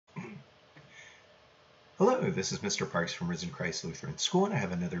Hello, this is Mr. Parks from Risen Christ Lutheran School, and I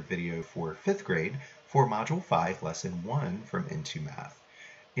have another video for 5th grade for Module 5, Lesson 1 from Into Math.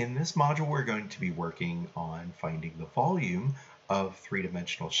 In this module, we're going to be working on finding the volume of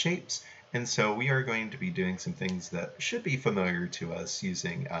three-dimensional shapes, and so we are going to be doing some things that should be familiar to us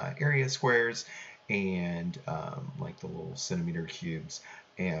using area squares and like the little centimeter cubes,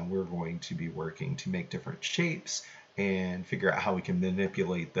 and we're going to be working to make different shapes and figure out how we can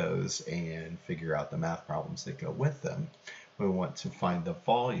manipulate those and figure out the math problems that go with them. We want to find the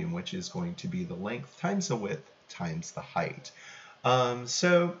volume, which is going to be the length times the width times the height.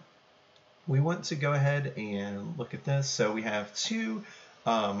 So we want to go ahead and look at this. So we have two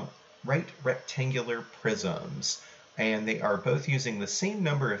right rectangular prisms, and they are both using the same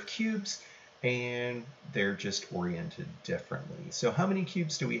number of cubes, and they're just oriented differently. So how many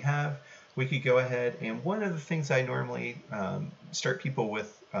cubes do we have? We could go ahead, and one of the things I normally start people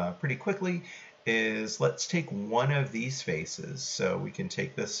with pretty quickly is let's take one of these faces. So we can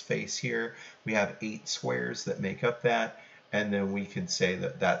take this face here. We have 8 squares that make up that, and then we can say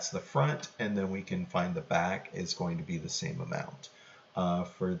that that's the front, and then we can find the back is going to be the same amount.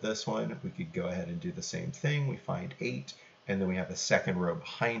 For this one, we could go ahead and do the same thing. We find 8, and then we have a second row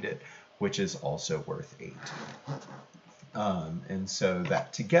behind it, which is also worth 8. And so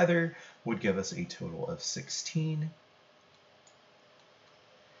that together would give us a total of 16.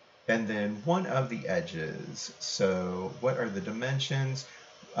 And then one of the edges. So what are the dimensions?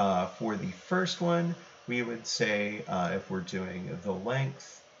 For the first one, we would say if we're doing the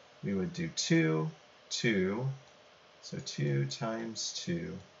length, we would do 2, 2. So 2 times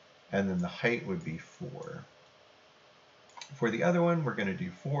 2. And then the height would be 4. For the other one, we're going to do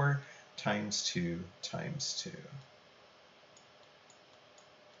 4 times 2 times 2.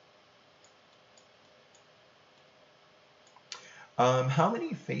 How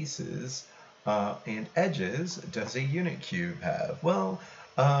many faces and edges does a unit cube have? Well,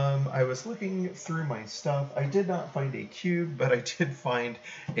 I was looking through my stuff. I did not find a cube, but I did find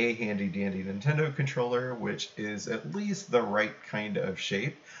a handy dandy Nintendo controller, which is at least the right kind of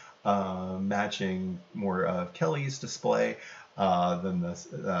shape, matching more of Kelly's display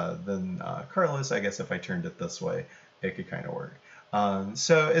than Carlos. I guess if I turned it this way, it could kind of work.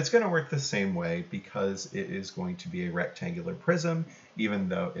 So it's going to work the same way because it is going to be a rectangular prism, even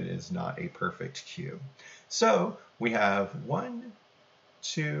though it is not a perfect cube. So we have 1,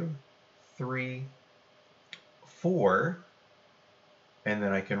 2, 3, 4, and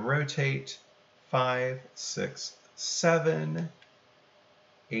then I can rotate 5, 6, 7,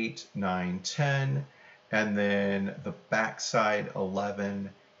 8, 9, 10, and then the back side 11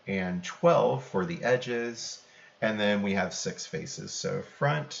 and 12 for the edges. And then we have 6 faces, so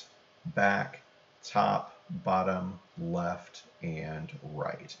front, back, top, bottom, left, and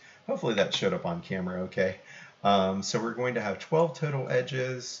right. Hopefully that showed up on camera okay. So we're going to have 12 total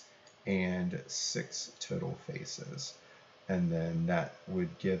edges and 6 total faces. And then that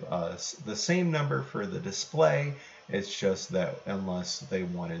would give us the same number for the display. It's just that unless they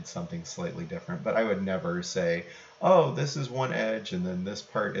wanted something slightly different, but I would never say, oh, this is one edge, and then this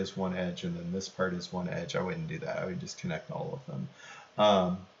part is one edge, and then this part is one edge. I wouldn't do that. I would just connect all of them.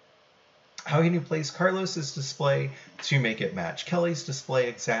 How can you place Carlos's display to make it match Kelly's display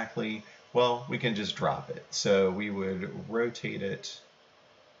exactly? Well, we can just drop it. So we would rotate it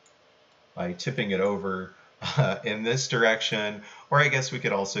by tipping it over in this direction, or I guess we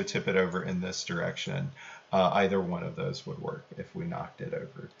could also tip it over in this direction. Either one of those would work if we knocked it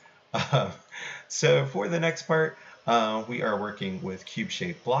over. So for the next part, we are working with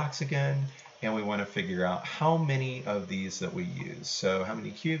cube-shaped blocks again, and we want to figure out how many of these that we use. So how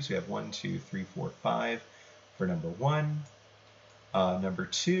many cubes? We have 1, 2, 3, 4, 5 for number 1. Number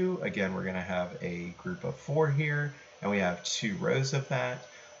 2, again, we're going to have a group of 4 here, and we have 2 rows of that,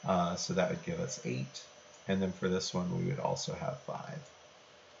 so that would give us 8. And then for this one, we would also have 5.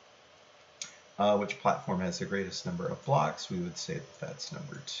 Which platform has the greatest number of blocks? We would say that that's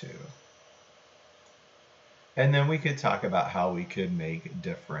number 2. And then we could talk about how we could make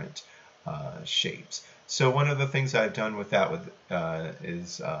different shapes. So one of the things I've done with that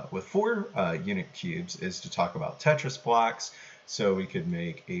with 4 unit cubes is to talk about Tetris blocks. So we could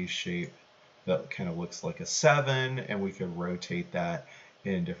make a shape that kind of looks like a 7, and we could rotate that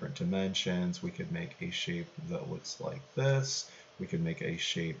in different dimensions. We could make a shape that looks like this. We could make a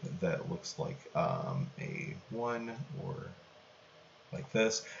shape that looks like a 1 or like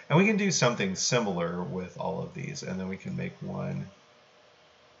this. And we can do something similar with all of these. And then we can make one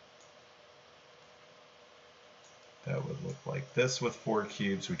that would look like this with 4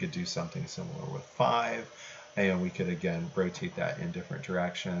 cubes. We could do something similar with 5. And we could, again, rotate that in different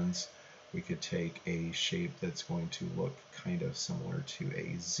directions. we could take a shape that's going to look kind of similar to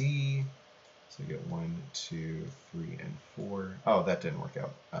a Z. So we get 1, 2, 3, and 4. Oh, that didn't work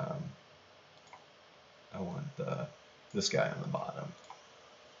out. I want this guy on the bottom.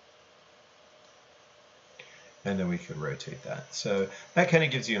 And then we could rotate that. So that kind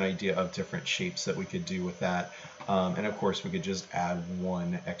of gives you an idea of different shapes that we could do with that. And of course, we could just add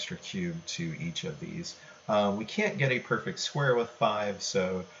 1 extra cube to each of these. We can't get a perfect square with 5,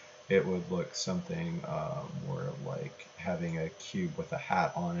 so it would look something more like having a cube with a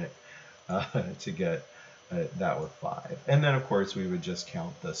hat on it to get that with 5. And then, of course, we would just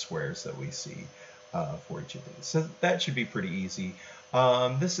count the squares that we see for each of these. So that should be pretty easy.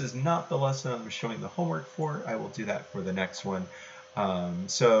 This is not the lesson I'm showing the homework for. I will do that for the next one. Watch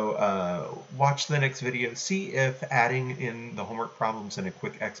the next video. See if adding in the homework problems and a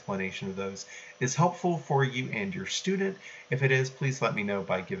quick explanation of those is helpful for you and your student. If it is, please let me know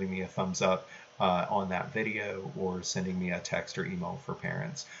by giving me a thumbs up on that video or sending me a text or email for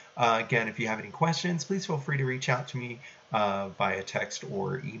parents. Again, if you have any questions, please feel free to reach out to me via text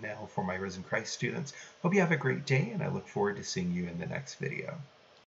or email for my Risen Christ students. Hope you have a great day, and I look forward to seeing you in the next video.